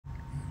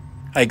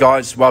Hey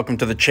guys, welcome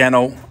to the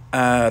channel.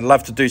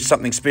 Love to do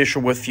something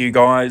special with you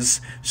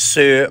guys.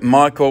 Sir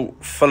Michael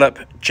Philip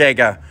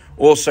Jagger,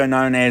 also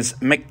known as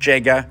Mick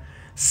Jagger,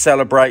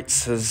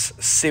 celebrates his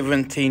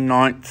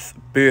 79th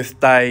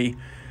birthday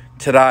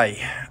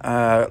today.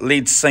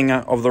 Lead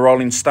singer of the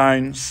Rolling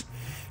Stones,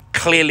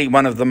 clearly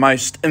one of the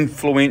most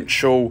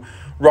influential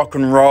rock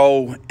and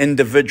roll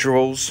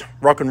individuals,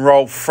 rock and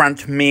roll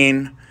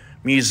frontmen,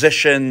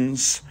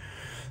 musicians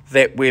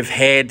that we've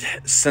had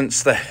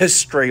since the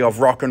history of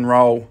rock and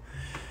roll.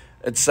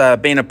 It's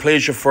been a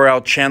pleasure for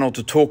our channel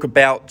to talk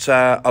about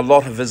a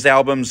lot of his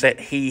albums that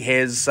he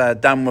has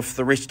done with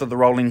the rest of the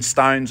Rolling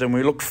Stones, and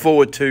we look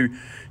forward to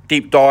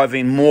deep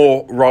diving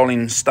more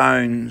Rolling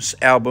Stones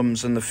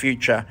albums in the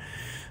future.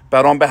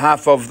 But on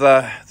behalf of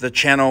the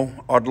channel,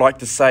 I'd like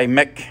to say,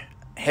 Mick,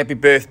 happy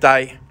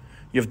birthday.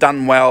 You've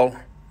done well.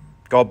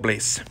 God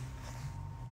bless.